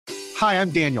Hi,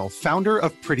 I'm Daniel, founder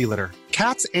of Pretty Litter.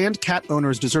 Cats and cat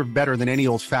owners deserve better than any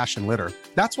old-fashioned litter.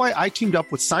 That's why I teamed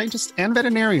up with scientists and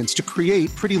veterinarians to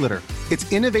create Pretty Litter.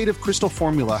 Its innovative crystal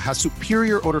formula has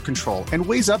superior odor control and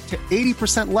weighs up to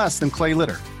 80% less than clay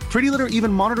litter. Pretty Litter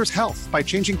even monitors health by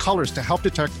changing colors to help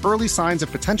detect early signs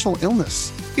of potential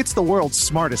illness. It's the world's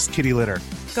smartest kitty litter.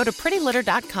 Go to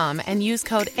prettylitter.com and use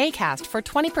code ACAST for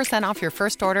 20% off your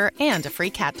first order and a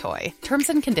free cat toy. Terms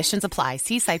and conditions apply.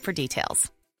 See site for details.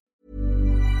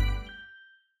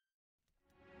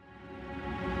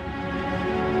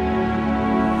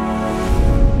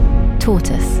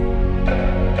 Tortoise.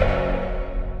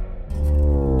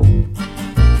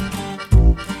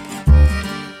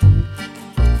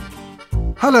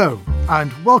 Hello,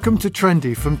 and welcome to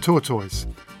Trendy from Tortoise.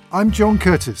 I'm John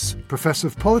Curtis, Professor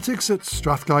of Politics at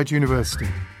Strathclyde University.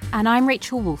 And I'm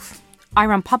Rachel Wolfe. I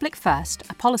run Public First,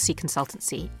 a policy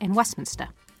consultancy in Westminster.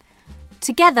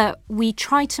 Together, we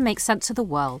try to make sense of the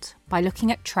world by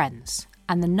looking at trends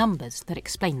and the numbers that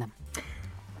explain them.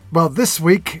 Well, this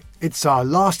week, it's our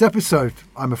last episode,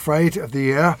 I'm afraid, of the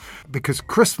year, because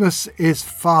Christmas is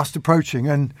fast approaching.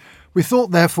 And we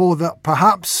thought, therefore, that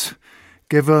perhaps,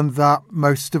 given that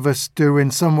most of us do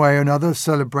in some way or another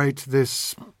celebrate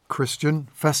this Christian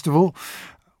festival,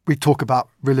 we talk about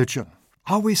religion.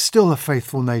 Are we still a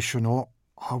faithful nation, or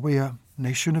are we a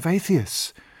nation of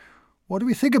atheists? What do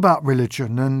we think about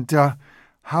religion, and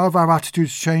how have our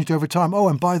attitudes changed over time? Oh,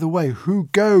 and by the way, who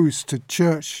goes to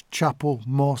church, chapel,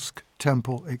 mosque,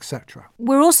 temple, etc.?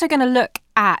 We're also going to look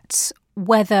at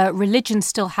whether religion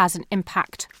still has an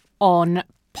impact on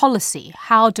policy.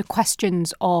 How do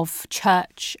questions of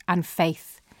church and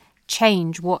faith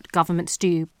change what governments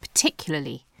do,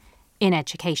 particularly in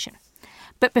education?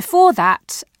 But before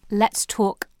that, let's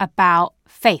talk about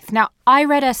faith. Now, I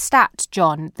read a stat,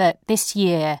 John, that this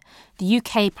year the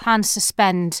UK plans to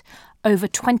spend over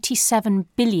 27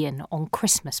 billion on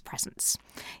Christmas presents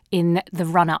in the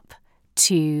run-up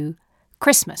to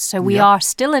Christmas. So we are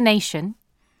still a nation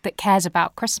that cares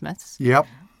about Christmas. Yep.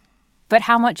 But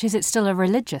how much is it still a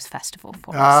religious festival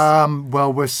for us?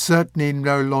 Well, we're certainly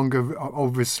no longer,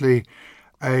 obviously,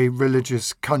 a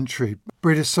religious country.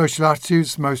 British Social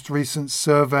Attitudes' most recent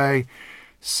survey,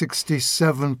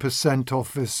 67%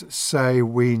 of us say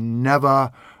we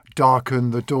never darken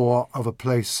the door of a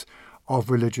place of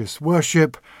religious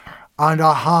worship, and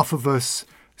half of us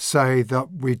say that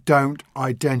we don't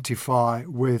identify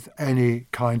with any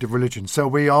kind of religion. So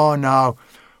we are now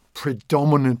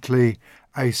predominantly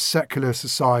a secular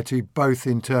society, both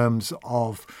in terms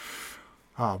of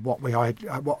what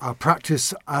our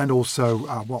practice and also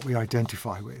what we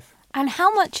identify with. And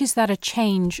how much is that a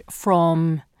change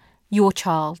from your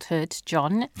childhood,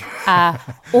 John,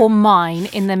 or mine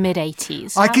in the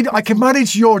mid-80s? I can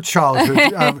manage your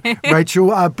childhood,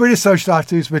 Rachel. British Social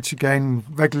Attitudes, which again,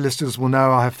 regular listeners will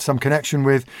know I have some connection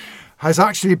with, has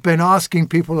actually been asking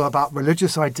people about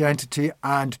religious identity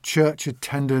and church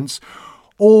attendance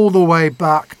all the way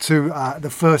back to the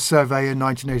first survey in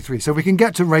 1983. So we can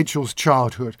get to Rachel's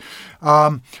childhood.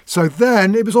 So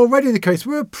then it was already the case.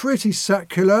 We were pretty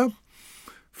secular.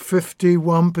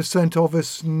 51% of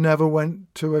us never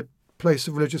went to a place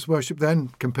of religious worship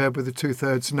then, compared with the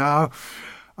 2/3 now.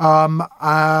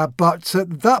 But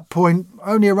at that point,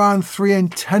 only around 3 in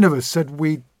 10 of us said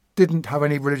we didn't have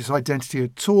any religious identity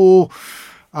at all.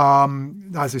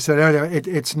 As I said earlier,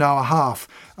 it's now a half.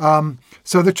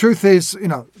 So the truth is,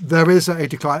 there is a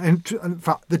decline. In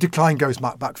fact, the decline goes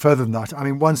back further than that. I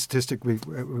mean, one statistic we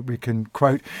can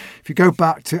quote, if you go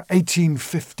back to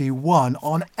 1851,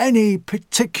 on any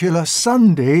particular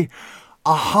Sunday,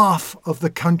 a half of the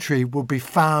country will be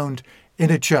found in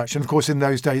a church. And of course, in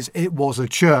those days, it was a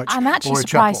church. I'm actually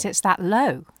surprised it's that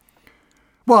low.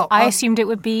 Well, I assumed it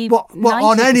would be well, 90%.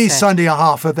 on any Sunday, a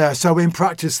half are there. So in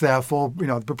practice, therefore,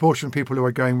 the proportion of people who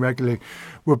are going regularly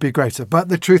would be greater. But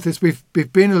the truth is we've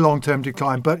been in a long-term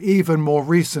decline, but even more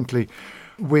recently,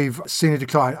 we've seen a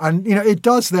decline. And, it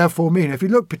does therefore mean, if you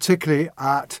look particularly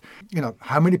at,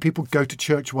 how many people go to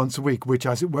church once a week, which,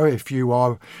 as it were, if you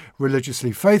are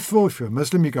religiously faithful, if you're a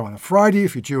Muslim, you go on a Friday.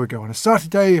 If you're Jew, you go on a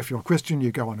Saturday. If you're a Christian,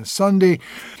 you go on a Sunday.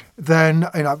 Then,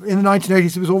 in the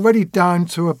 1980s, it was already down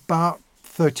to about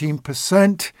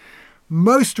 13%.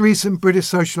 Most recent British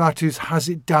Social Attitudes has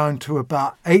it down to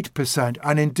about 8%.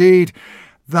 And indeed,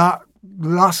 that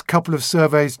last couple of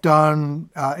surveys done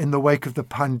in the wake of the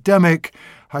pandemic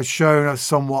has shown a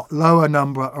somewhat lower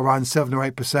number, around 7 or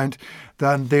 8%,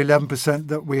 than the 11%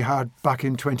 that we had back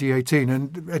in 2018.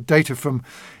 And data from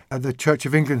the Church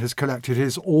of England has collected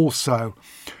is also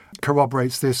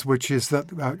corroborates this, which is that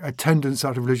attendance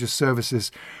at religious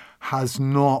services has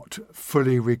not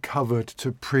fully recovered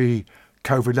to pre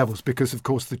COVID levels because, of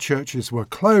course, the churches were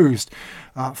closed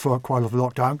for quite a lot of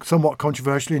lockdown. Somewhat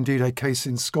controversially, indeed, a case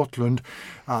in Scotland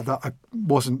that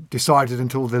wasn't decided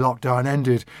until the lockdown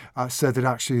ended said that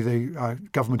actually the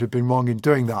government had been wrong in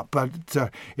doing that. But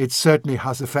it certainly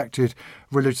has affected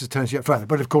religious attendance yet further.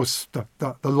 But, of course,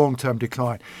 the long-term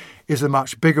decline is a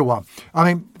much bigger one.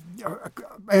 I mean,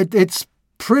 it's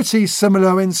pretty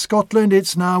similar in Scotland.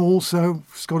 It's now also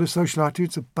Scottish social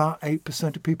attitudes. About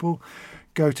 8% of people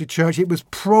go to church. It was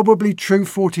probably true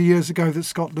 40 years ago that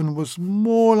Scotland was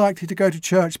more likely to go to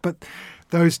church, but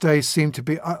those days seem to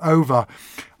be over.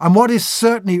 And what is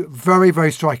certainly very,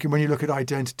 very striking when you look at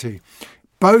identity,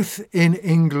 both in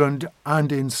England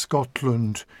and in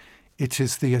Scotland, it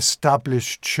is the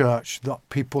established church that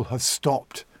people have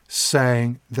stopped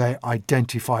saying they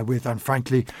identify with and,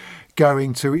 frankly,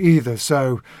 going to either.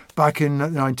 So back in the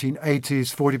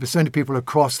 1980s, 40% of people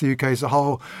across the UK as a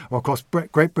whole, or across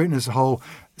Great Britain as a whole,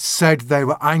 said they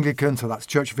were Anglican, so that's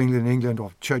Church of England in England,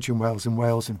 or Church in Wales, and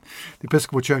the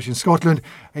Episcopal Church in Scotland.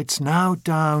 It's now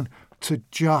down to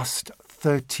just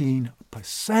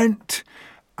 13%.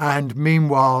 And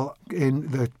meanwhile, in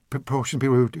the proportion of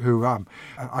people who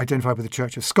identify with the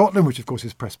Church of Scotland, which of course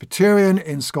is Presbyterian,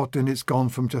 in Scotland it's gone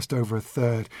from just over a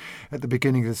third at the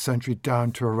beginning of the century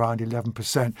down to around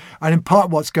 11%. And in part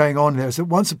what's going on there is that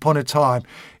once upon a time,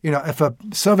 if a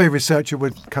survey researcher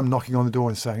would come knocking on the door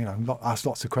and say, ask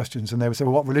lots of questions, and they would say,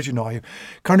 well, what religion are you?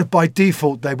 Kind of by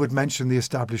default, they would mention the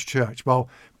established church. Well,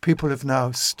 people have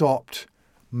now stopped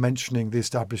mentioning the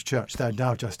established church. They're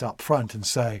now just up front and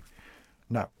say,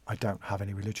 no, I don't have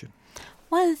any religion.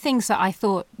 One of the things that I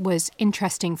thought was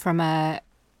interesting from a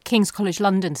King's College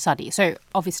London study, so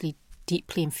obviously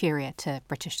deeply inferior to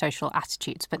British social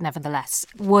attitudes, but nevertheless,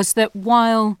 was that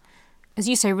while, as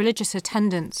you say, religious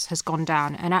attendance has gone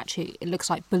down, and actually it looks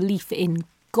like belief in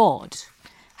God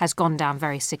has gone down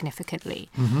very significantly,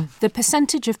 the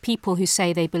percentage of people who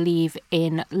say they believe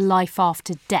in life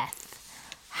after death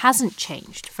hasn't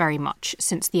changed very much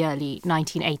since the early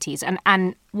 1980s.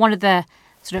 And one of the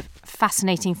sort of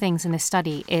fascinating things in this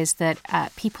study is that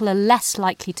people are less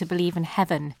likely to believe in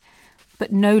heaven,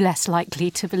 but no less likely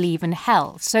to believe in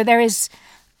hell. So there is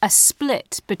a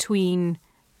split between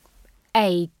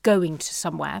going to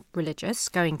somewhere religious,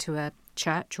 going to a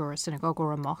church or a synagogue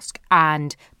or a mosque,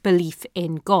 and belief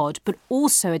in God, but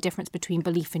also a difference between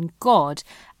belief in God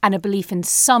and a belief in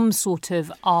some sort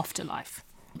of afterlife.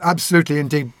 Absolutely.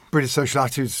 Indeed, British social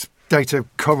attitudes data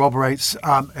corroborates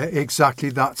exactly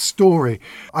that story.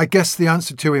 I guess the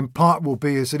answer to, in part, will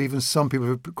be is that even some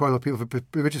people, quite a lot of people of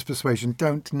religious persuasion,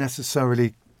 don't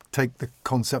necessarily take the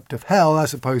concept of hell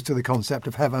as opposed to the concept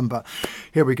of heaven. But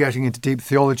here we're getting into deep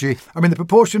theology. I mean, the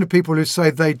proportion of people who say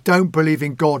they don't believe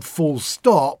in God full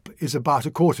stop is about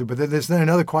a quarter. But then there's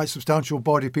another quite substantial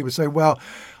body of people who say, well,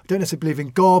 I don't necessarily believe in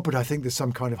God, but I think there's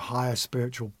some kind of higher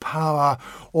spiritual power.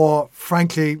 Or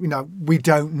frankly, we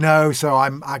don't know, so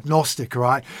I'm agnostic,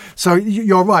 right? So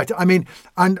you're right. I mean,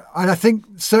 and I think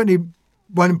certainly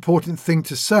one important thing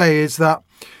to say is that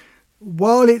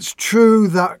while it's true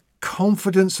that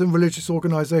confidence in religious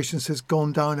organisations has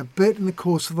gone down a bit in the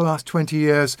course of the last 20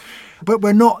 years, but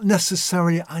we're not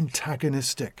necessarily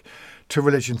antagonistic to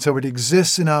religion. So it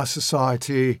exists in our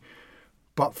society,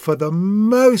 but for the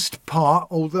most part,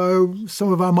 although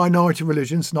some of our minority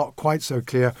religions, not quite so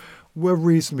clear, we're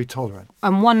reasonably tolerant.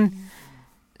 And one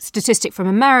statistic from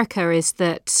America is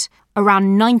that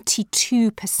around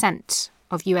 92%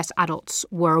 of US adults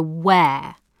were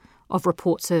aware of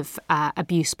reports of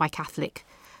abuse by Catholic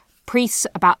priests.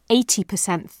 About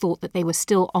 80% thought that they were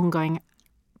still ongoing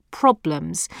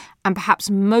problems. And perhaps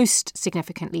most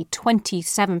significantly,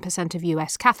 27% of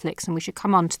US Catholics, and we should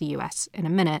come on to the US in a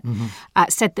minute,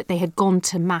 said that they had gone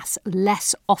to Mass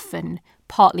less often,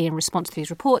 partly in response to these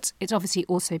reports. It's obviously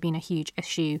also been a huge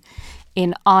issue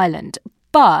in Ireland.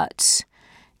 But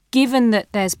given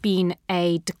that there's been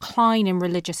a decline in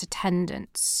religious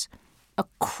attendance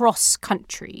across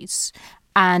countries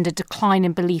and a decline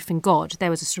in belief in God, there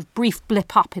was a sort of brief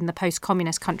blip up in the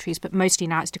post-communist countries, but mostly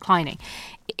now it's declining.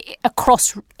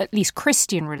 Across at least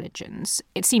Christian religions,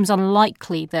 it seems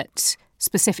unlikely that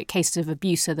specific cases of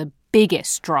abuse are the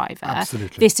biggest driver.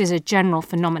 Absolutely. This is a general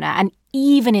phenomena. And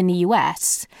even in the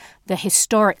US, the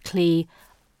historic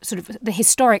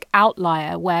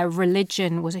outlier where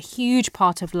religion was a huge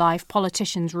part of life,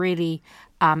 politicians really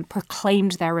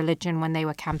proclaimed their religion when they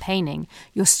were campaigning,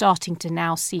 you're starting to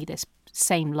now see this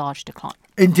same large decline.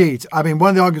 Indeed. I mean,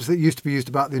 one of the arguments that used to be used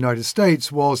about the United States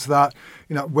was that,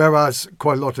 whereas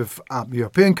quite a lot of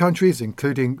European countries,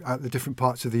 including the different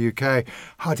parts of the UK,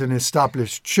 had an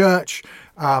established church,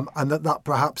 and that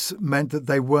perhaps meant that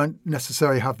they weren't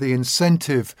necessarily have the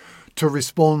incentive to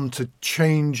respond to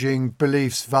changing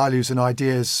beliefs, values and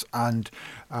ideas and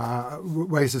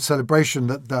ways of celebration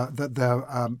that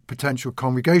their potential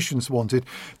congregations wanted.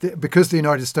 Because the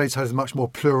United States has a much more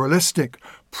pluralistic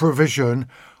provision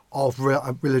of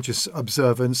religious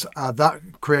observance, that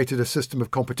created a system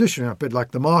of competition, a bit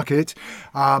like the market,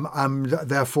 and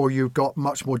therefore you got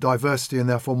much more diversity, and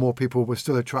therefore more people were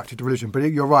still attracted to religion. But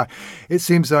you're right. It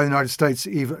seems that in the United States,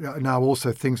 even now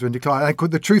also things are in decline.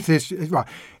 And the truth is, right,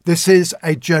 this is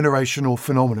a generational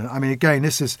phenomenon. I mean, again,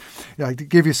 this is, to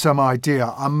give you some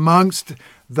idea, amongst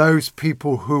those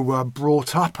people who were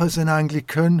brought up as an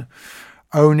Anglican,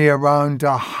 only around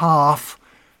half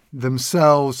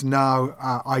themselves now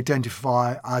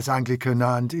identify as Anglican,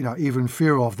 and even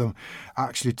fewer of them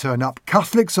actually turn up.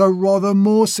 Catholics are rather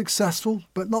more successful,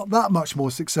 but not that much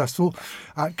more successful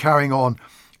at carrying on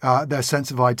their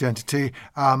sense of identity,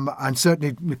 and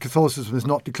certainly Catholicism has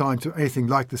not declined to anything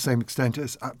like the same extent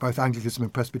as both Anglicanism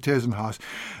and Presbyterianism has.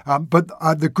 But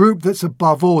the group that's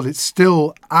above all, it's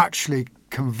still actually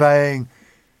conveying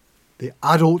the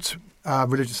adult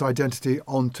religious identity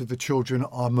onto the children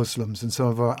are Muslims and some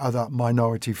of our other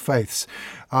minority faiths.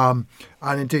 And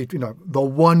indeed, the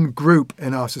one group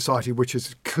in our society which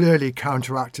has clearly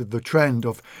counteracted the trend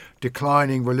of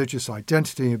declining religious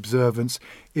identity observance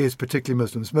is particularly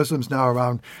Muslims. Muslims now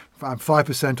around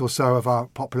 5% or so of our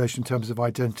population in terms of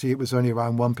identity. It was only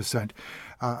around 1%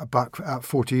 back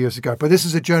 40 years ago. But this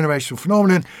is a generational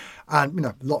phenomenon,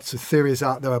 and lots of theories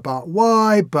out there about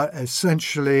why, but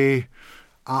essentially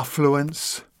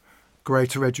affluence,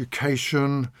 greater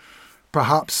education,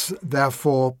 perhaps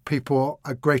therefore people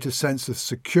a greater sense of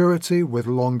security with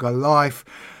longer life,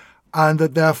 and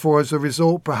that therefore as a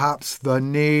result perhaps the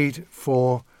need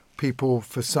for people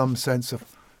for some sense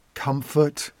of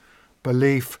comfort,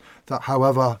 belief that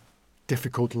however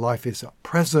difficult life is at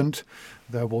present,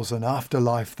 there was an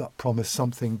afterlife that promised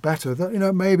something better,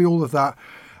 that maybe all of that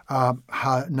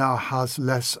now has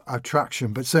less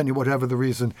attraction. But certainly, whatever the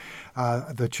reason,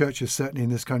 the churches, certainly in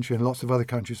this country and lots of other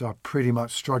countries, are pretty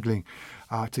much struggling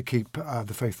to keep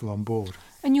the faithful on board.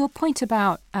 And your point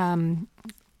about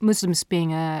Muslims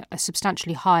being a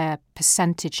substantially higher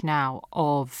percentage now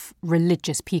of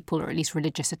religious people, or at least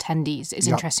religious attendees, is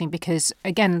interesting because,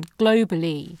 again,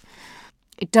 globally,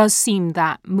 it does seem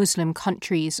that Muslim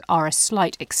countries are a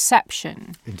slight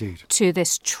exception to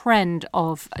this trend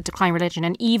of a declining religion.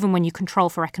 And even when you control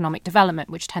for economic development,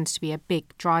 which tends to be a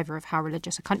big driver of how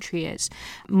religious a country is,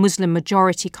 Muslim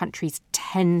majority countries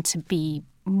tend to be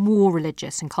more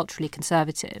religious and culturally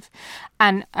conservative.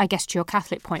 And I guess to your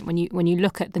Catholic point, when you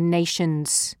look at the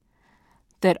nations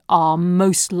that are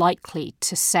most likely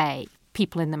to say,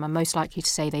 people in them are most likely to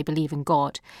say they believe in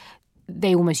God,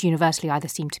 they almost universally either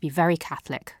seem to be very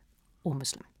Catholic or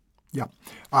Muslim. Yeah,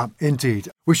 indeed.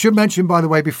 We should mention, by the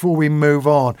way, before we move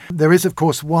on, there is, of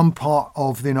course, one part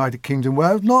of the United Kingdom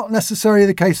where it's not necessarily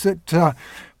the case that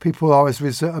people are as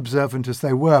observant as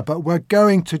they were, but we're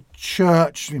going to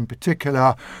church in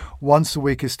particular once a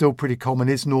week is still pretty common,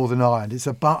 is Northern Ireland. It's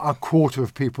about a quarter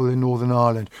of people in Northern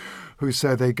Ireland who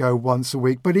say they go once a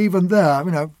week. But even there,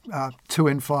 2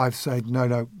 in 5 say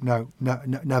no,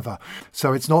 never.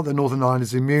 So it's not that Northern Ireland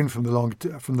is immune from the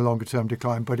longer term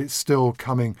decline, but it's still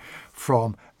coming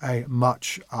from a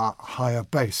much higher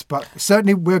base. But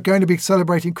certainly we're going to be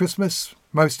celebrating Christmas,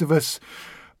 most of us.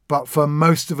 But for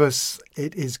most of us,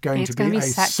 it is going to be a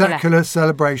secular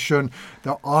celebration.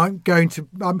 There aren't going to...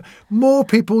 more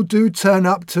people do turn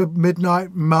up to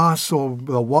midnight mass or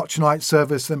the watch night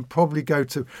service than probably go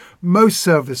to most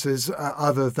services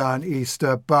other than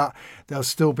Easter. But there'll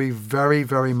still be very,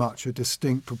 very much a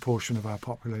distinct proportion of our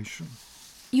population.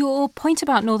 Your point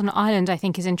about Northern Ireland, I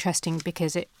think, is interesting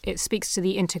because it speaks to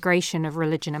the integration of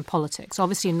religion and politics.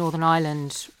 Obviously, in Northern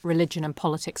Ireland, religion and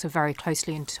politics are very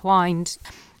closely intertwined.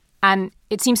 And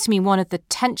it seems to me one of the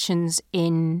tensions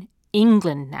in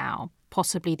England now,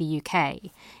 possibly the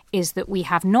UK, is that we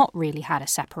have not really had a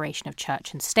separation of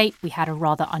church and state. We had a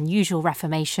rather unusual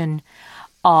Reformation.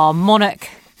 Our monarch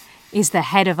is the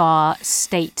head of our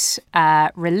state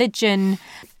religion,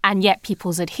 and yet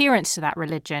people's adherence to that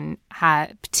religion,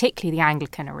 particularly the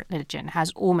Anglican religion,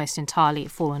 has almost entirely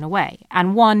fallen away.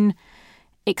 And one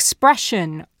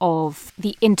expression of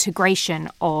the integration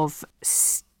of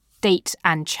state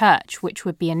and church, which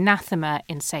would be anathema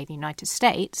in, say, the United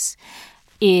States,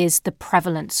 is the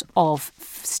prevalence of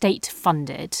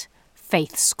state-funded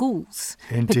faith schools,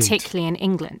 Indeed. Particularly in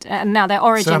England. And now their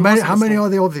origin... So how many are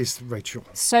there of these, Rachel?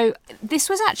 So this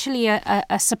was actually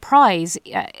a surprise,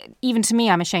 even to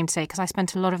me, I'm ashamed to say, because I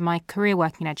spent a lot of my career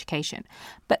working in education.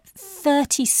 But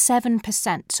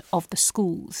 37% of the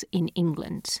schools in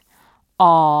England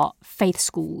are faith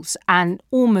schools, and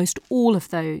almost all of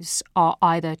those are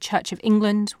either Church of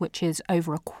England, which is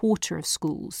over a quarter of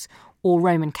schools, or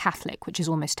Roman Catholic, which is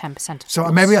almost 10% of schools.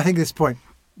 So maybe I think at this point,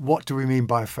 what do we mean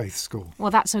by a faith school?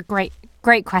 Well, that's a great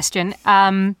question.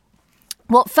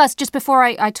 Well, first, just before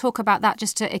I talk about that,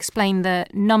 just to explain the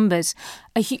numbers,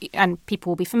 and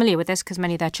people will be familiar with this because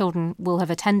many of their children will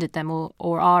have attended them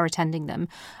or are attending them.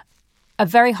 A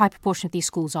very high proportion of these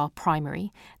schools are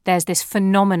primary. There's this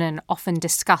phenomenon often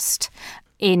discussed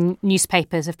in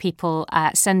newspapers of people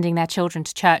sending their children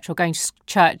to church or going to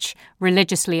church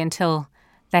religiously until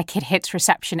their kid hits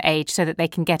reception age so that they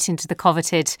can get into the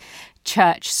coveted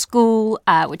church school,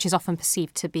 which is often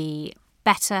perceived to be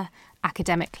better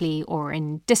academically or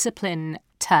in discipline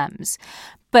terms.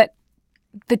 But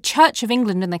the Church of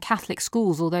England and the Catholic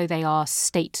schools, although they are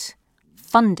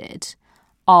state-funded,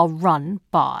 are run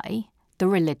by the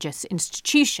religious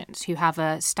institutions who have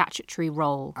a statutory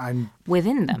role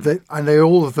within them. They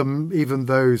all of them, even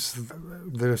those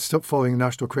that are still following the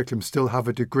national curriculum, still have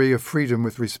a degree of freedom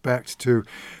with respect to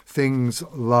things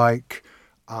like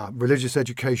religious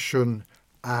education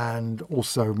and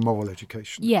also moral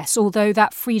education. Yes, although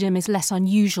that freedom is less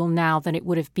unusual now than it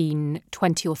would have been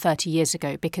 20 or 30 years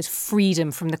ago, because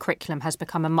freedom from the curriculum has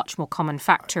become a much more common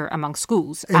factor among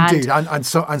schools. Indeed, and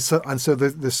so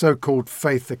the so-called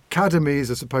faith academies,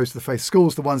 as opposed to the faith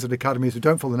schools, the ones at academies who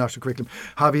don't follow the national curriculum,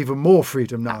 have even more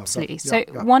freedom now. Absolutely.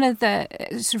 One of the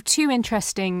sort of two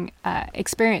interesting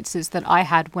experiences that I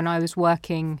had when I was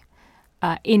working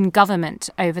in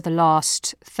government over the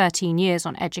last 13 years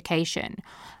on education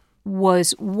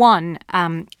was one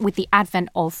with the advent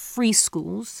of free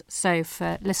schools. So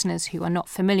for listeners who are not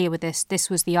familiar with this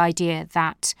was the idea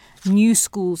that new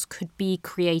schools could be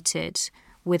created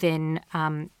within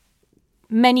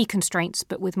many constraints,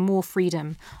 but with more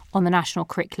freedom on the national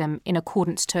curriculum in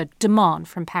accordance to demand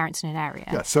from parents in an area.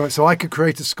 Yeah, so I could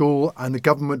create a school and the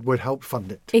government would help fund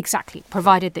it. Exactly,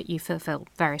 provided that you fulfill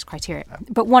various criteria.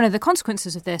 But one of the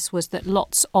consequences of this was that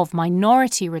lots of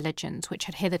minority religions, which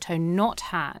had hitherto not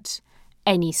had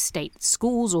any state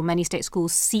schools, or many state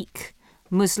schools, Sikh,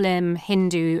 Muslim,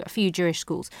 Hindu, a few Jewish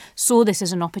schools, saw this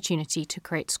as an opportunity to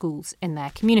create schools in their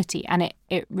community. And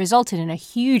it resulted in a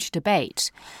huge debate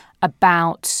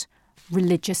about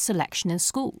religious selection in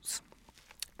schools,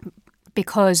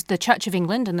 because the Church of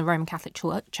England and the Roman Catholic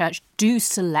Church do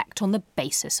select on the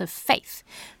basis of faith.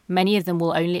 Many of them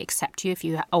will only accept you if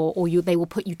you, they will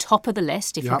put you top of the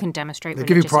list if you can demonstrate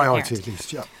religious adherence. They give you priority at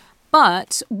least, yeah.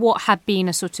 But what had been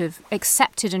a sort of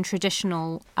accepted and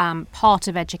traditional part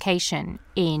of education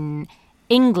in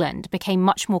England became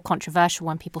much more controversial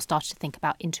when people started to think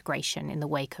about integration in the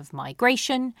wake of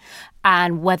migration,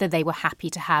 and whether they were happy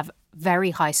to have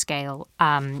very high-scale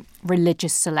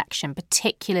religious selection,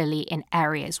 particularly in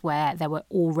areas where there were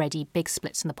already big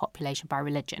splits in the population by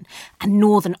religion. And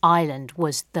Northern Ireland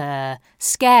was the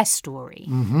scare story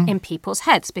in people's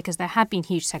heads because there had been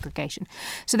huge segregation.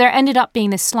 So there ended up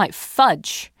being this slight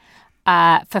fudge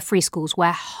for free schools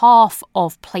where half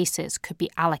of places could be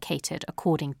allocated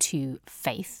according to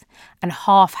faith and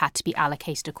half had to be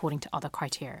allocated according to other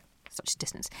criteria, such as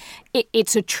distance.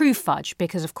 It's a true fudge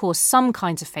because, of course, some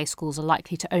kinds of faith schools are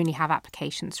likely to only have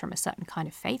applications from a certain kind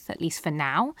of faith, at least for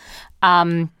now.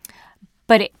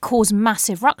 But it caused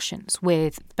massive ructions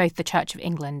with both the Church of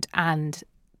England and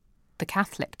the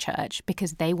Catholic Church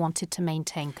because they wanted to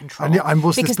maintain control. And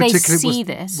was because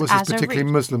this particularly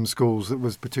Muslim schools that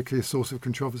was particularly a source of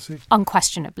controversy?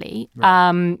 Unquestionably.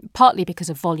 Right. Partly because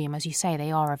of volume, as you say,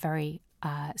 they are a very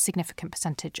significant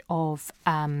percentage of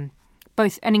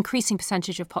both an increasing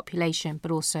percentage of population, but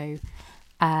also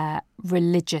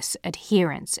religious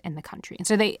adherence in the country. And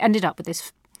so they ended up with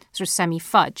this sort of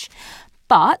semi-fudge.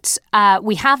 But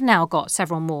we have now got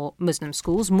several more Muslim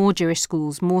schools, more Jewish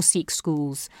schools, more Sikh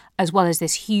schools, as well as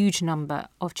this huge number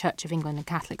of Church of England and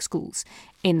Catholic schools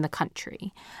in the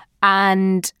country.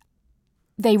 And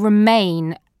they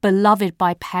remain beloved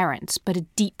by parents, but a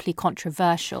deeply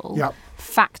controversial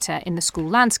factor in the school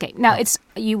landscape. Now,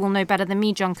 you will know better than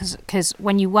me, John, because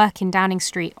when you work in Downing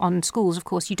Street on schools, of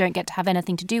course, you don't get to have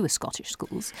anything to do with Scottish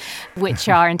schools, which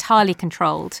are entirely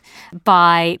controlled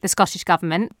by the Scottish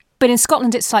government. But in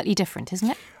Scotland, it's slightly different,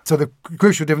 isn't it? So the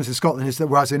crucial difference in Scotland is that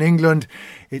whereas in England,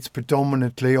 it's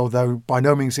predominantly, although by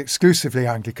no means exclusively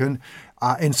Anglican,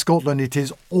 in Scotland it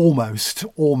is almost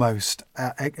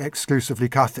exclusively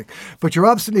Catholic. But you're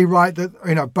absolutely right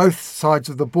that, both sides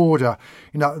of the border,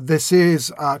 this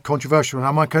is controversial.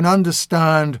 And I can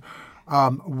understand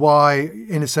why,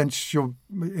 in a sense,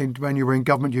 when you were in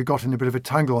government, you got in a bit of a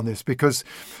tangle on this. Because,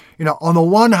 on the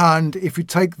one hand, if you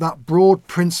take that broad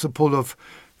principle of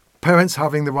parents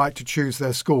having the right to choose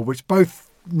their school, which both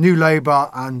New Labour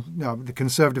and the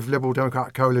Conservative Liberal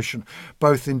Democratic Coalition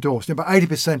both endorsed. About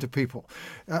 80% of people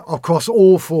across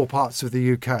all four parts of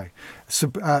the UK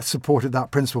supported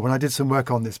that principle. And I did some work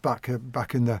on this back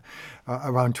in the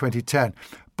around 2010,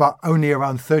 but only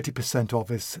around 30%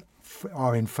 of us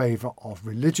are in favour of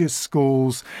religious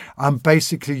schools. And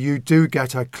basically you do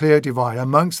get a clear divide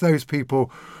amongst those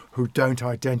people who don't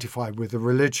identify with a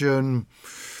religion.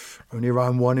 Only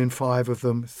around 1 in 5 of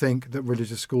them think that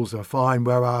religious schools are fine.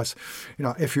 Whereas,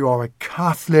 if you are a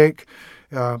Catholic,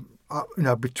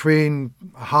 between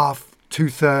half,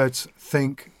 2/3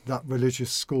 think that religious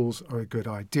schools are a good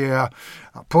idea.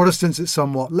 Protestants, it's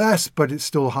somewhat less, but it's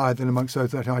still higher than amongst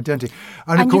those that identity.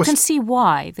 And of course, you can see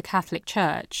why the Catholic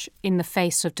Church, in the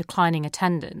face of declining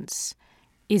attendance,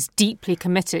 is deeply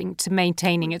committing to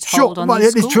maintaining its hold on these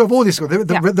schools. It's true of all these schools.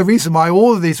 The reason why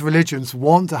all of these religions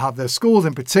want to have their schools,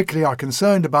 and particularly are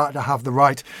concerned about to have the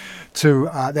right to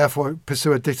therefore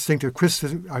pursue a distinctive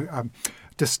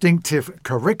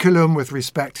curriculum with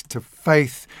respect to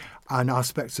faith and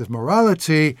aspects of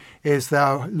morality, is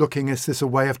they're looking at this a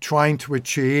way of trying to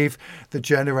achieve the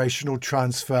generational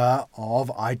transfer of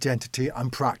identity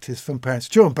and practice from parents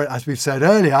to children. But as we've said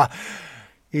earlier,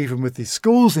 even with these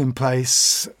schools in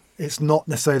place, it's not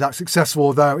necessarily that successful,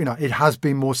 although it has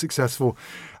been more successful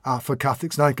for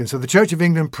Catholics and Anglicans. So the Church of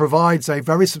England provides a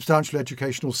very substantial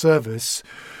educational service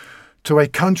to a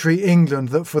country, England,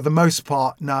 that for the most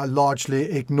part now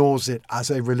largely ignores it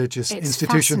as a religious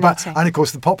institution. And of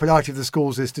course, the popularity of the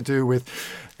schools is to do with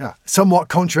somewhat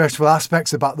controversial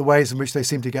aspects about the ways in which they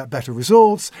seem to get better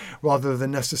results, rather than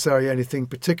necessarily anything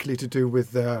particularly to do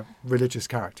with their religious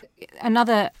character.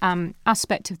 Another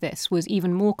aspect of this was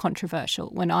even more controversial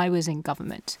when I was in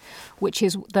government, which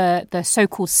is the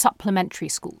so-called supplementary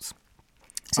schools.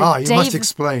 So you must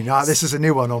explain. This is a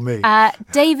new one on me.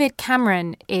 David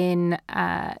Cameron in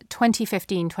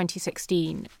 2015,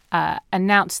 2016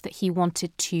 announced that he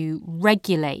wanted to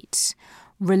regulate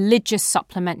religious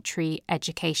supplementary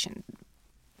education,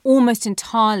 almost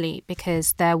entirely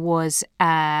because there was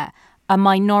a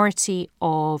minority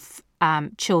of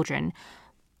children,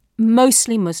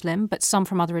 mostly Muslim, but some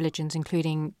from other religions,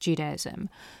 including Judaism,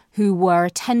 who were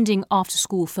attending after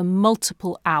school for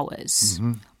multiple hours,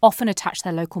 often attached to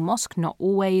their local mosque, not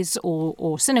always,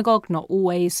 or synagogue, not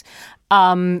always,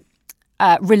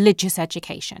 religious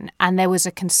education. And there was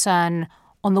a concern,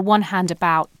 on the one hand,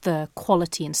 about the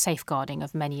quality and safeguarding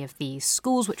of many of these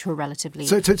schools, which were relatively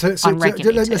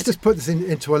unregulated. Let's just put this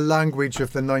into a language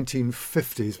of the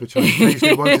 1950s, which I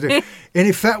usually want to do. In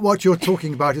effect, what you're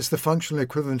talking about is the functional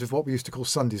equivalent of what we used to call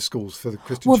Sunday schools for the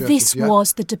Christian churches. Well, this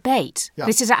was the debate. Yeah.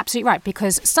 This is absolutely right,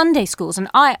 because Sunday schools, and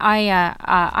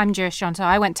I'm Jewish, John, so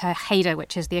I went to Cheder,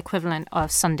 which is the equivalent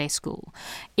of Sunday school,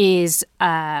 is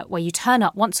where you turn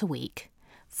up once a week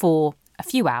for a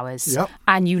few hours,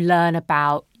 and you learn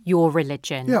about your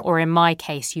religion, or in my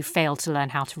case, you fail to learn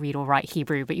how to read or write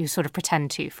Hebrew, but you sort of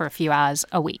pretend to for a few hours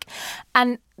a week.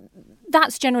 And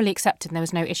that's generally accepted, and there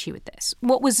was no issue with this.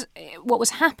 What was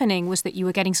happening was that you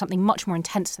were getting something much more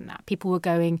intense than that. People were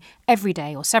going every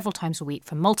day or several times a week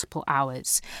for multiple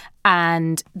hours,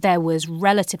 and there was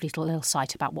relatively little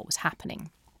sight about what was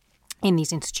happening in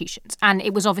these institutions. And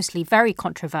it was obviously very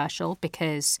controversial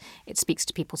because it speaks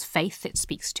to people's faith, it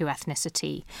speaks to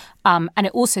ethnicity, and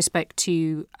it also spoke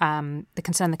to the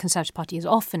concern the Conservative Party has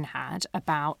often had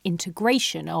about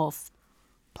integration of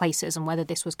places and whether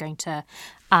this was going to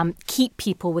keep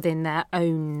people within their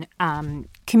own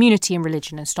community and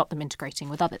religion and stop them integrating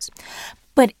with others.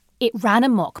 But it ran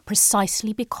amok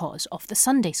precisely because of the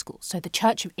Sunday school. So the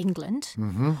Church of England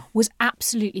was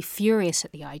absolutely furious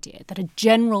at the idea that a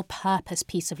general purpose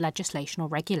piece of legislation or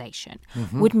regulation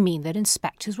would mean that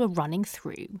inspectors were running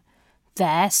through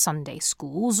their Sunday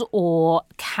schools or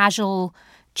casual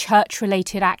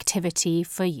church-related activity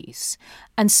for use.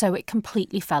 And so it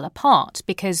completely fell apart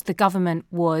because the government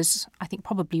was, I think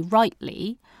probably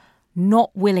rightly,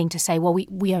 not willing to say, well,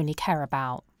 we only care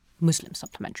about Muslim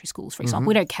supplementary schools, for example.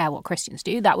 We don't care what Christians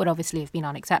do. That would obviously have been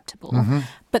unacceptable.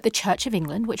 But the Church of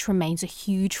England, which remains a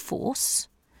huge force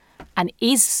and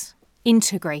is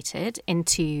integrated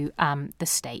into the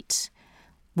state,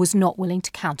 was not willing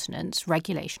to countenance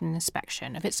regulation and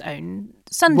inspection of its own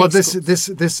Sunday schools.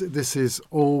 This is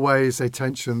always a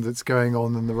tension that's going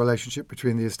on in the relationship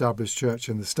between the established church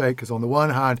and the state, because on the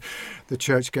one hand, the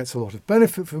church gets a lot of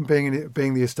benefit from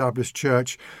being the established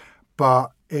church,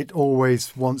 but it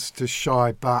always wants to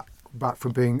shy back back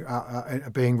from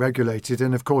being regulated.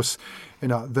 And of course,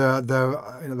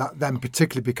 that then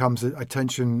particularly becomes a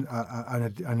tension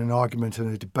and an argument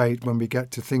and a debate when we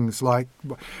get to things like,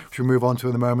 which we'll move on to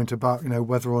in a moment, about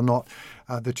whether or not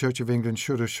the Church of England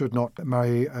should or should not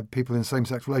marry people in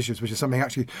same-sex relationships, which is something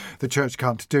actually the Church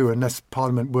can't do unless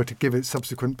Parliament were to give it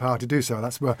subsequent power to do so.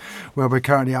 That's where we're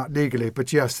currently at legally.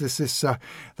 But yes, this is and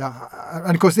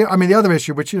of course, the other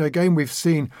issue, which again we've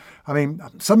seen.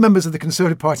 Some members of the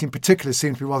Conservative Party in particular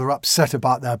seem to be rather upset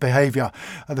about their behaviour,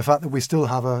 and the fact that we still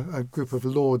have a group of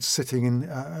Lords sitting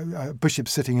in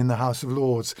bishops sitting in the House of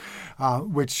Lords,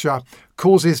 which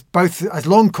causes has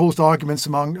long caused arguments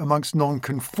amongst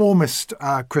non-conformist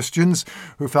Christians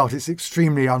who felt it's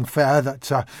extremely unfair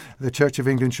that the Church of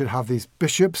England should have these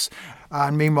bishops.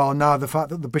 And meanwhile, now the fact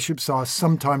that the bishops are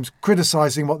sometimes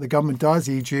criticising what the government does,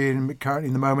 e.g. currently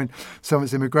in the moment, some of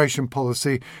its immigration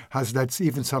policy has led to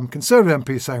even some Conservative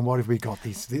MPs saying, what have we got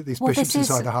these bishops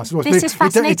inside the House of Lords? This is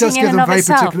fascinating it does give them a very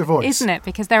particular voice. Isn't it?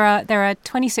 Because there are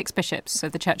 26 bishops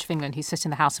of the Church of England who sit in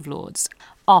the House of Lords.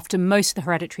 After most of the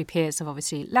hereditary peers have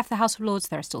obviously left the House of Lords,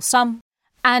 there are still some.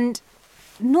 And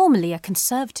normally a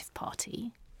Conservative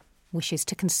party wishes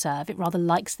to conserve. It rather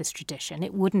likes this tradition.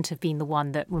 It wouldn't have been the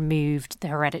one that removed the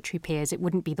hereditary peers. It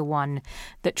wouldn't be the one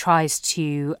that tries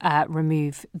to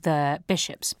remove the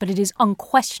bishops. But it is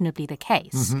unquestionably the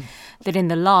case that in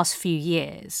the last few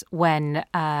years, when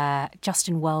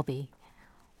Justin Welby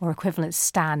or equivalent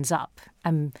stands up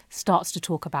and starts to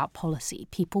talk about policy,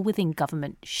 people within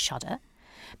government shudder,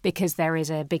 because there is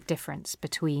a big difference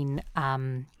between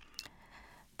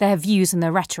their views and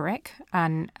their rhetoric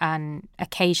and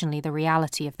occasionally the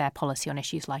reality of their policy on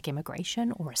issues like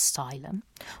immigration or asylum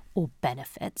or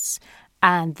benefits,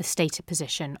 and the stated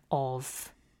position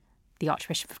of the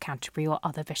Archbishop of Canterbury or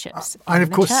other bishops and of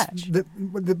course,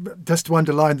 just to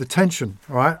underline the tension,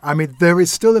 right? There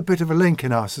is still a bit of a link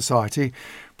in our society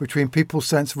between people's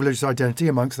sense of religious identity,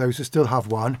 amongst those who still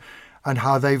have one, and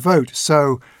how they vote.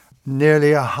 So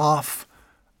nearly a half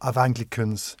of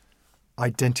Anglicans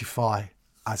identify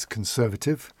as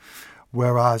Conservative,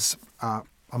 whereas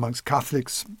amongst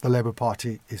Catholics, the Labour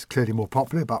Party is clearly more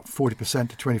popular, about 40%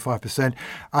 to 25%.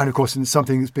 And of course, in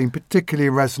something that's been particularly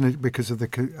resonant because of the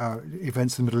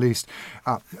events in the Middle East,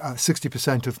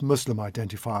 60% of Muslim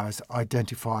identifiers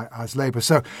identify as Labour.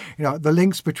 So, the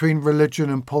links between religion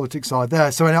and politics are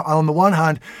there. So on the one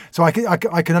hand, I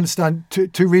can understand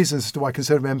two reasons as to why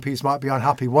Conservative MPs might be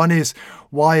unhappy. One is,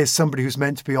 why is somebody who's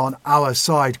meant to be on our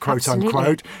side, quote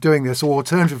unquote, doing this? Or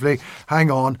alternatively, hang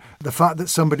on, the fact that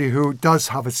somebody who does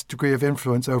have a degree of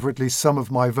influence over at least some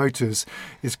of my voters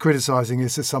is criticising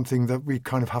this is something that we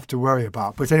kind of have to worry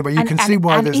about. But anyway, you can see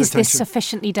why there's a tension. And is this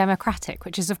sufficiently democratic,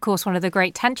 which is, of course, one of the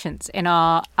great tensions in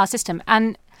our system.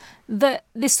 And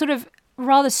this sort of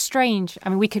rather strange,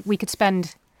 we could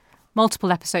spend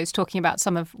multiple episodes talking about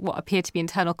some of what appear to be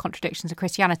internal contradictions of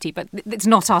Christianity, but it's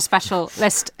not our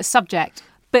specialist subject.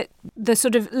 But the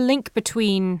sort of link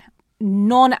between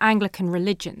non-Anglican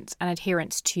religions and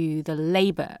adherence to the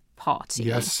Labour Party.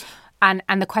 Yes.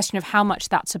 And the question of how much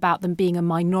that's about them being a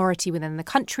minority within the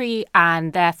country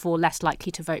and therefore less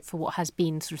likely to vote for what has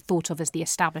been sort of thought of as the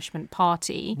establishment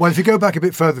party. Well, if you go back a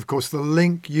bit further, of course, the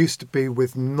link used to be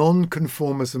with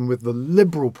non-conformism with the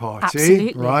Liberal Party.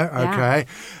 Absolutely. Right, okay.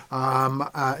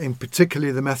 Yeah. In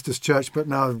particularly the Methodist Church, but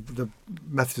now the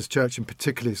Methodist Church in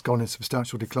particular has gone in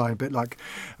substantial decline, a bit like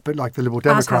the Liberal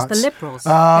Democrats. As has the Liberals.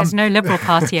 There's no Liberal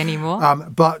Party anymore.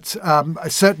 But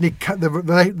certainly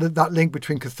that link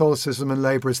between Catholicism and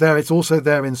Labour is there. It's also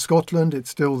there in Scotland. It's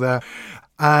still there.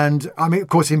 And of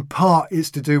course, in part, it's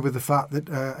to do with the fact that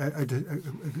a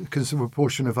considerable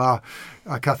portion of our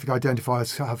Catholic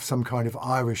identifiers have some kind of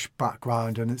Irish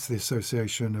background, and it's the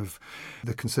association of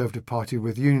the Conservative Party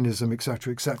with unionism,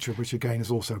 etc., which again is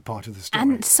also part of the story.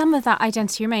 And some of that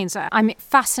identity remains. I'm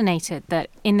fascinated that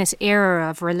in this era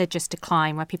of religious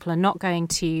decline, where people are not going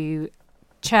to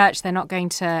church, they're not going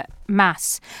to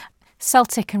mass,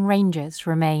 Celtic and Rangers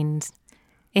remained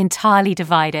entirely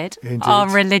divided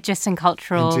on religious and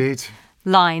cultural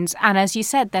lines. And as you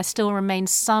said, there still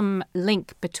remains some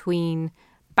link between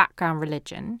background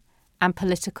religion and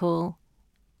political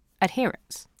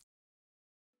adherence.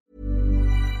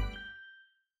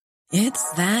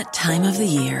 It's that time of the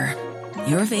year.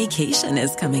 Your vacation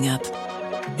is coming up.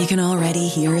 You can already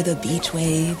hear the beach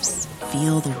waves,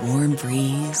 feel the warm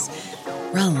breeze,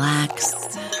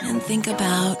 relax, and think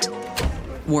about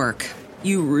work.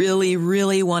 You really,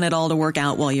 really want it all to work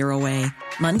out while you're away.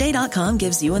 Monday.com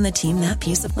gives you and the team that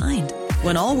peace of mind.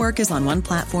 When all work is on one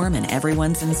platform and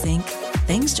everyone's in sync,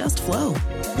 things just flow.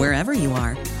 Wherever you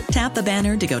are, tap the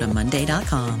banner to go to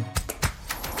Monday.com.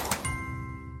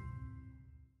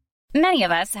 Many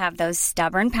of us have those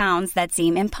stubborn pounds that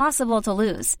seem impossible to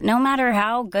lose, no matter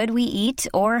how good we eat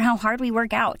or how hard we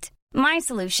work out. My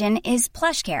solution is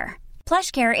PlushCare.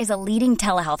 PlushCare is a leading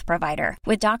telehealth provider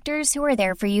with doctors who are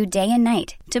there for you day and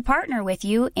night to partner with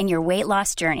you in your weight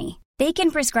loss journey. They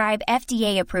can prescribe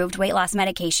FDA-approved weight loss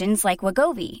medications like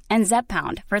Wegovy and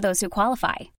Zepbound for those who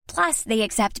qualify. Plus, they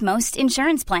accept most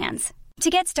insurance plans. To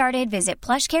get started, visit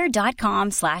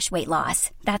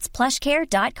plushcare.com/weightloss. That's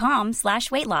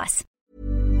plushcare.com/weightloss.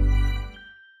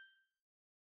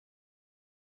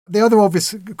 The other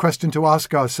obvious question to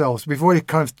ask ourselves, we've already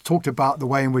kind of talked about the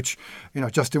way in which,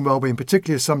 Justin Welby in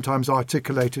particular has sometimes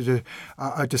articulated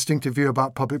a distinctive view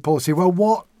about public policy. Well,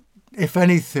 what, if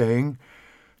anything,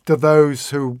 do those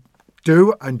who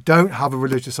do and don't have a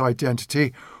religious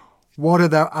identity, what are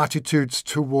their attitudes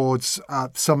towards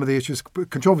some of the issues of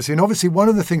controversy? And obviously, one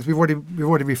of the things we've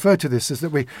already referred to this is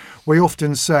that we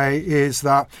often say is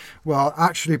that, well,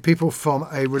 actually people from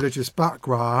a religious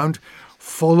background,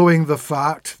 following the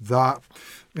fact that,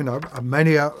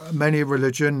 many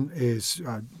religion is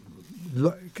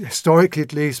historically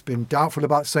at least been doubtful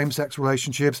about same-sex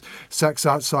relationships, sex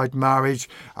outside marriage,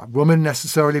 women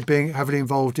necessarily being heavily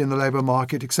involved in the labour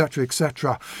market, etc.,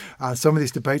 etc. Some of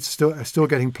these debates are still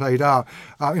getting played out.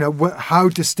 How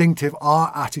distinctive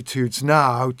are attitudes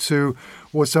now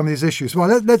towards some of these issues?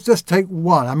 Well, let's just take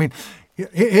one. I mean,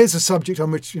 here's a subject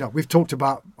on which we've talked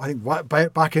about, I think,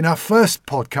 back in our first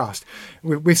podcast.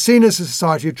 We've seen as a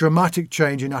society a dramatic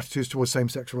change in attitudes towards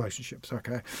same-sex relationships.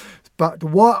 Okay, but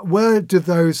where do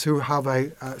those who have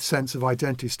a sense of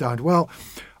identity stand? Well,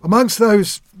 amongst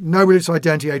those no religious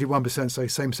identity, 81% say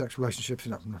same-sex relationships.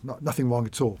 Nothing wrong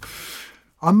at all.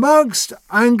 Amongst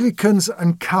Anglicans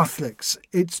and Catholics,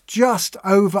 it's just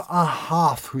over a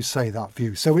half who say that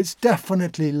view. So it's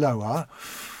definitely lower.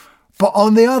 But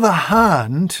on the other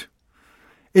hand,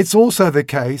 it's also the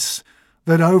case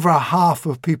that over a half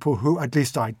of people who at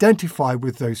least identify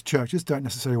with those churches, don't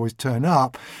necessarily always turn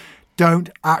up, don't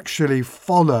actually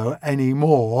follow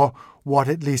anymore what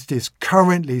at least is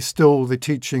currently still the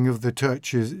teaching of the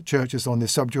churches on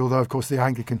this subject, although, of course, the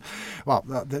Anglican,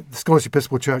 the Scottish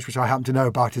Episcopal Church, which I happen to know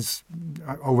about,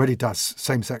 already does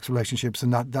same-sex relationships,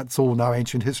 and that's all now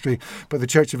ancient history. But the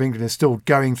Church of England is still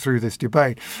going through this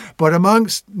debate. But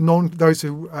amongst those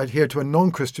who adhere to a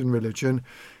non-Christian religion,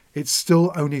 it's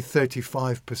still only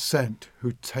 35%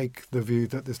 who take the view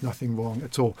that there's nothing wrong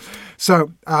at all.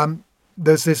 So,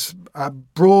 there's this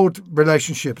broad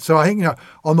relationship. So I think,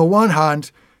 on the one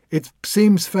hand, it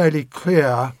seems fairly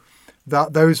clear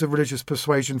that those of religious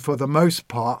persuasion, for the most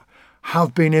part,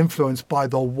 have been influenced by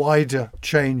the wider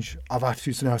change of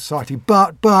attitudes in our society.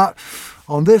 But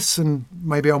on this, and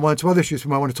maybe on one or two other issues we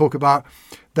might want to talk about,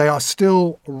 they are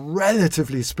still,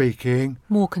 relatively speaking,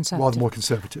 more conservative. Rather more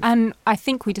conservative. And I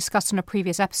think we discussed in a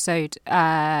previous episode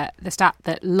the stat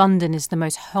that London is the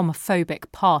most homophobic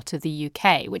part of the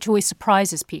UK, which always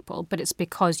surprises people, but it's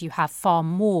because you have far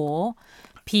more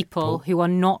people who are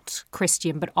not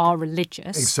Christian but are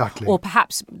religious. Exactly. Or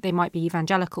perhaps they might be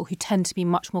evangelical, who tend to be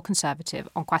much more conservative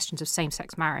on questions of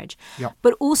same-sex marriage. Yep.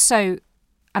 But also,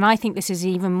 and I think this is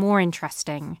even more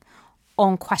interesting,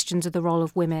 on questions of the role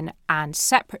of women and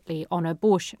separately on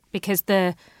abortion, because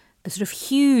the sort of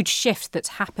huge shift that's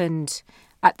happened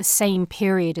at the same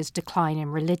period as decline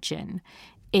in religion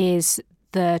is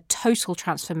the total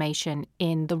transformation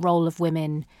in the role of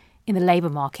women in the labour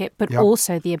market, but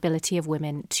also the ability of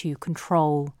women to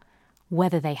control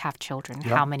whether they have children,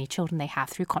 how many children they have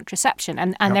through contraception.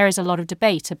 And there is a lot of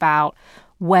debate about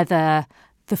whether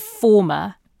the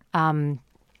former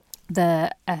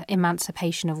the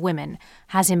emancipation of women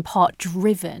has in part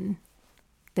driven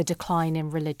the decline in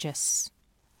religious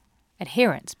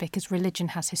adherence, because religion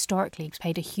has historically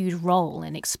played a huge role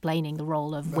in explaining the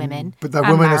role of women. But the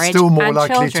women are still more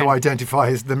likely children, to identify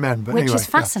as the men. But which anyway, is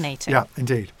fascinating. Yeah,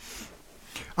 indeed.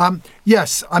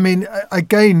 Yes, I mean,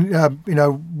 again,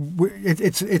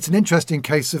 it's an interesting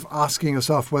case of asking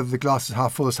yourself whether the glass is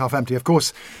half full or half empty. Of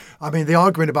course, I mean, the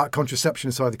argument about contraception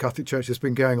inside the Catholic Church has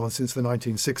been going on since the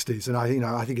 1960s, and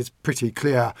I think it's pretty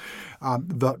clear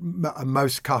that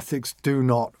most Catholics do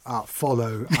not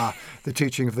follow the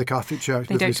teaching of the Catholic Church.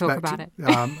 They don't talk about it.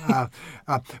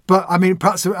 But I mean,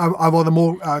 perhaps a rather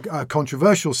more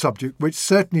controversial subject, which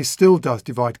certainly still does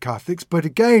divide Catholics. But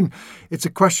again, it's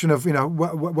a question of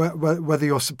whether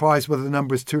you're surprised whether the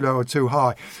number is too low or too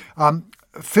high.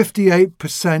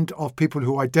 58% of people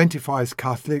who identify as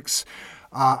Catholics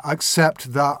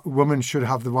accept that women should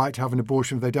have the right to have an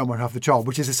abortion if they don't want to have the child,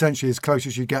 which is essentially as close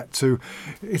as you get to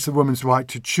it's a woman's right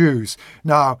to choose.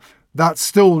 Now, that's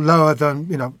still lower than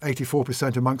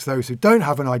 84% amongst those who don't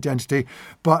have an identity.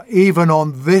 But even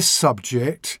on this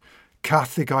subject,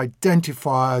 Catholic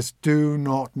identifiers do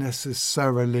not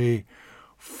necessarily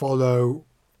follow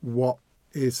what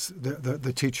is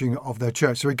the teaching of their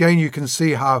church. So again, you can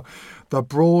see how the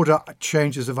broader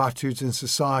changes of attitudes in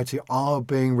society are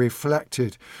being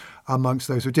reflected amongst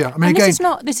those who do. I mean, and again,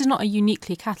 this is not a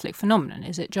uniquely Catholic phenomenon,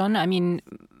 is it, John? I mean,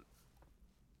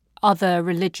 other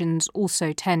religions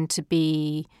also tend to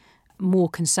be more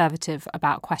conservative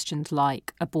about questions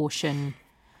like abortion.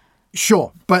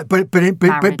 Sure, but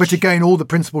again, all the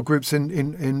principal groups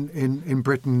in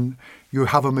Britain, you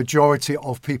have a majority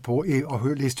of people, or who,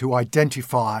 at least who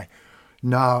identify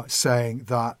now, saying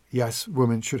that yes,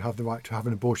 women should have the right to have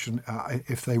an abortion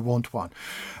if they want one.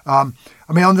 I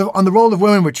mean, on the role of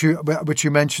women, which you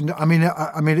mentioned,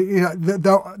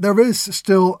 there is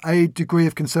still a degree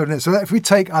of conservatism. So if we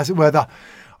take, as it were,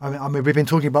 we've been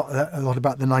talking a lot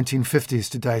about the 1950s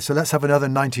today. So let's have another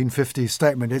 1950s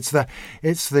statement. It's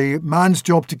the man's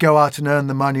job to go out and earn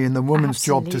the money, and the woman's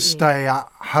job to stay at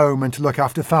home and to look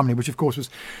after the family, which of course was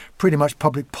pretty much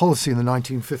public policy in the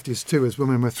 1950s too, as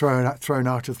women were thrown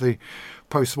out of the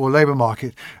post-war labour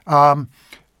market.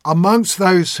 Amongst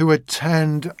those who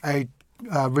attend a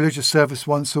religious service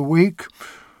once a week,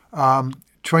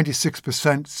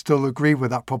 26% still agree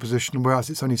with that proposition, whereas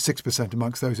it's only 6%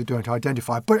 amongst those who don't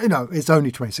identify. But, it's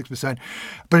only 26%.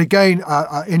 But again,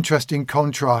 interesting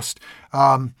contrast.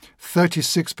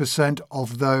 36%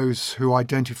 of those who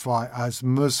identify as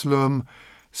Muslim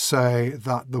say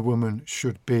that the woman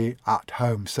should be at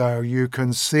home. So you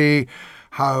can see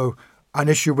how an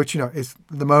issue which, is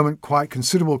at the moment quite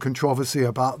considerable controversy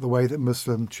about the way that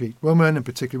Muslims treat women, and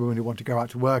particularly women who want to go out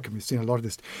to work. And we've seen a lot of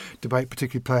this debate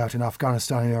particularly play out in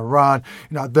Afghanistan and Iran.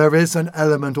 There is an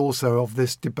element also of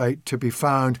this debate to be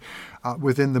found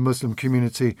within the Muslim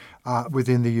community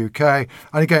within the UK.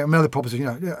 And again, another proposition,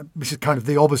 which is kind of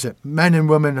the opposite. Men and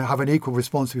women have an equal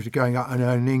responsibility to going out and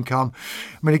earning income.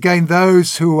 I mean, again,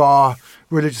 those who are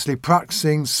religiously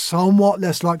practicing, somewhat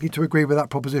less likely to agree with that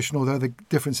proposition, although the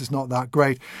difference is not that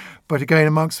great. But again,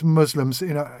 amongst Muslims,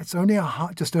 it's only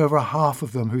just over a half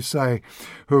of them who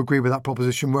agree with that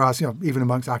proposition, whereas even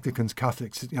amongst Anglicans,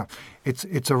 Catholics,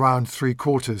 it's around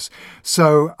 3/4.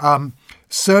 So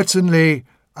certainly,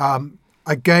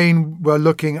 again, we're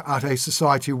looking at a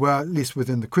society where, at least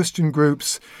within the Christian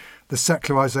groups, the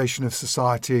secularization of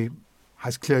society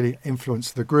has clearly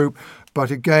influenced the group. But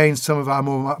again, some of our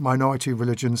more minority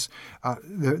religions,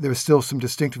 there is still some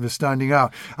distinctiveness standing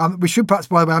out. We should perhaps,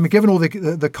 by the way, given all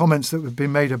the comments that have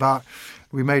been made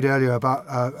earlier about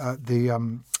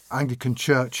the Anglican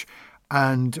Church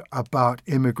and about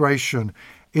immigration,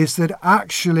 is that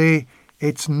actually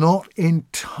it's not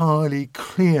entirely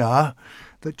clear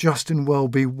that Justin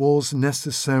Welby was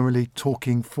necessarily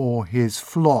talking for his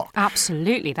flock.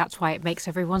 Absolutely. That's why it makes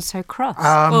everyone so cross.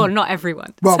 Well, not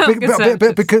everyone. Well,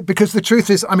 because the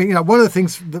truth is, one of the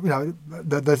things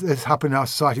that has happened in our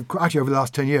society, actually over the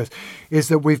last 10 years, is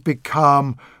that we've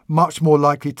become much more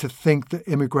likely to think that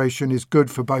immigration is good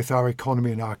for both our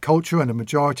economy and our culture, and a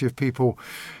majority of people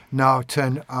now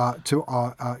tend to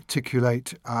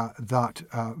articulate that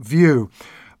view.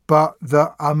 But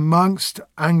amongst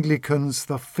Anglicans,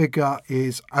 the figure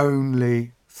is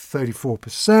only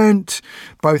 34%,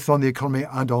 both on the economy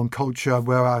and on culture,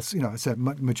 whereas, I said,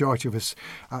 majority of us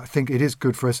think it is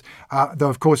good for us. Though,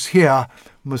 of course, here,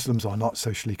 Muslims are not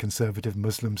socially conservative.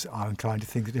 Muslims are inclined to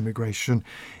think that immigration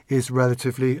is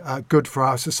relatively good for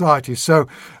our society. So,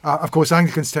 of course,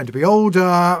 Anglicans tend to be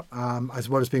older, as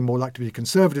well as being more likely to be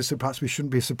conservative, so perhaps we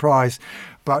shouldn't be surprised.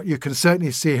 But you can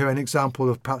certainly see here an example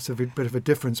of perhaps a bit of a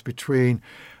difference between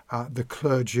the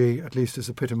clergy, at least as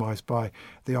epitomised by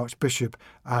the Archbishop,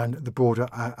 and the broader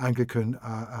Anglican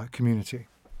community.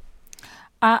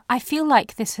 I feel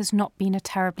like this has not been a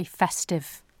terribly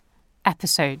festive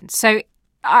episode. So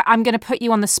I'm going to put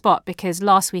you on the spot, because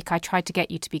last week I tried to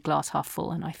get you to be glass half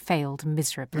full and I failed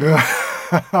miserably.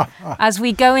 As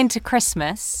we go into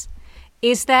Christmas,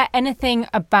 is there anything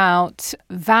about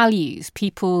values,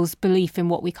 people's belief in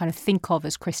what we kind of think of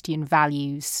as Christian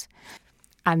values,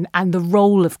 and the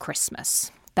role of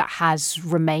Christmas that has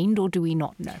remained, or do we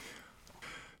not know?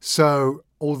 So,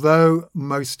 although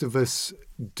most of us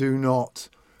do not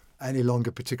any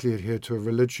longer particularly adhere to a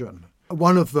religion,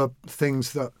 one of the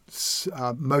things that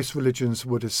most religions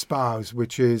would espouse,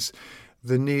 which is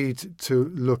the need to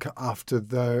look after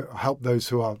help those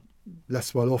who are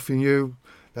less well off than you,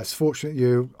 less fortunate than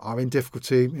you, are in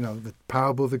difficulty, the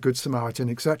parable of the Good Samaritan,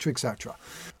 etc., etc.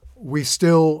 We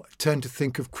still tend to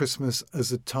think of Christmas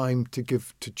as a time to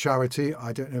give to charity.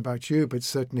 I don't know about you, but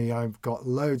certainly I've got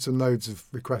loads and loads of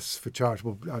requests for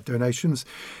charitable donations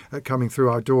coming through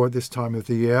our door at this time of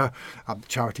the year.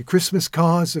 Charity Christmas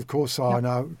cards, of course, are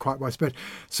now quite widespread.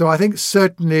 So I think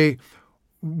certainly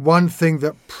one thing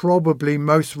that probably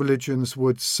most religions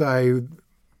would say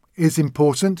is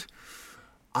important,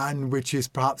 and which is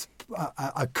perhaps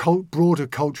a broader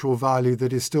cultural value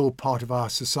that is still part of our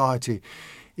society,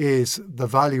 is the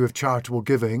value of charitable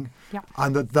giving,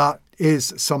 and that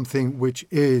is something which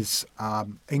is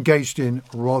engaged in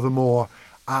rather more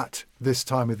at this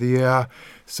time of the year.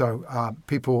 So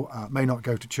people may not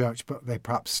go to church, but they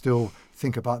perhaps still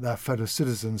think about their fellow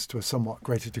citizens to a somewhat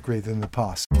greater degree than in the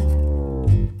past.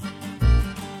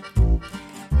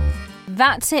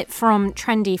 That's it from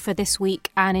Trendy for this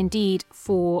week, and indeed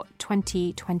for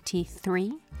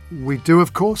 2023. We do,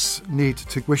 of course, need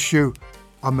to wish you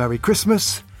a Merry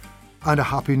Christmas and a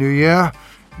Happy New Year.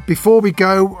 Before we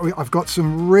go, I've got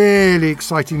some really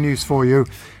exciting news for you,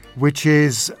 which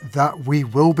is that we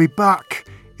will be back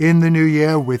in the new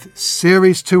year with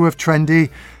Series 2 of Trendy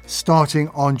starting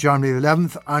on January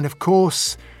 11th. And of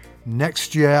course,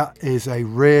 next year is a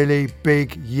really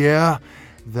big year.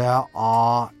 There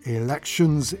are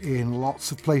elections in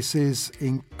lots of places,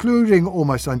 including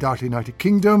almost undoubtedly United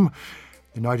Kingdom,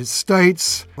 United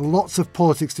States, lots of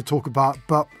politics to talk about.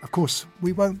 But of course,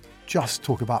 we won't just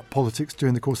talk about politics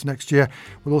during the course of next year.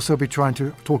 We'll also be trying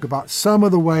to talk about some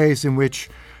of the ways in which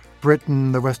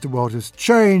Britain, the rest of the world has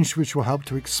changed, which will help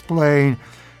to explain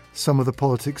some of the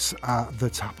politics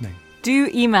that's happening. Do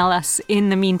email us in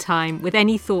the meantime with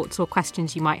any thoughts or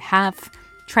questions you might have.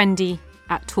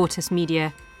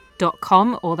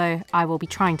 trendy@tortoisemedia.com, although I will be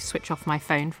trying to switch off my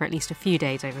phone for at least a few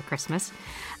days over Christmas.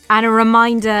 And a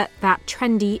reminder that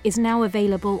Trendy is now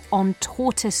available on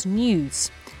Tortoise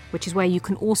News, which is where you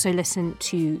can also listen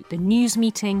to the news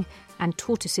meeting and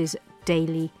Tortoise's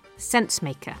daily sense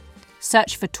maker.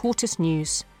 Search for Tortoise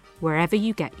News wherever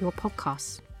you get your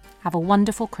podcasts. Have a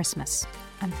wonderful Christmas,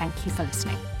 and thank you for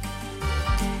listening.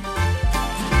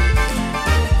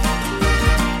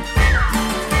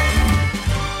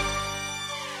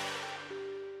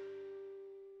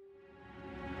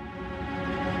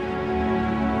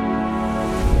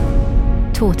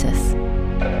 Tortoise.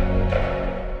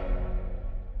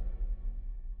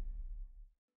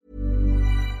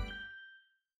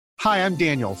 Hi, I'm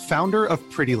Daniel, founder of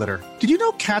Pretty Litter. Did you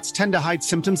know cats tend to hide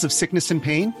symptoms of sickness and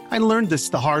pain? I learned this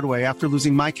the hard way after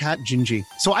losing my cat, Gingy.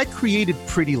 So I created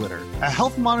Pretty Litter, a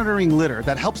health monitoring litter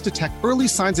that helps detect early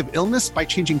signs of illness by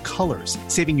changing colors,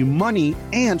 saving you money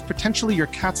and potentially your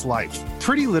cat's life.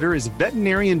 Pretty Litter is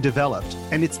veterinarian developed,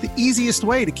 and it's the easiest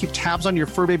way to keep tabs on your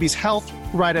fur baby's health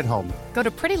right at home. Go to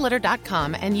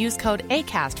prettylitter.com and use code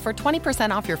ACAST for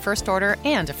 20% off your first order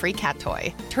and a free cat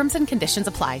toy. Terms and conditions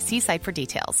apply. See site for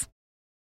details.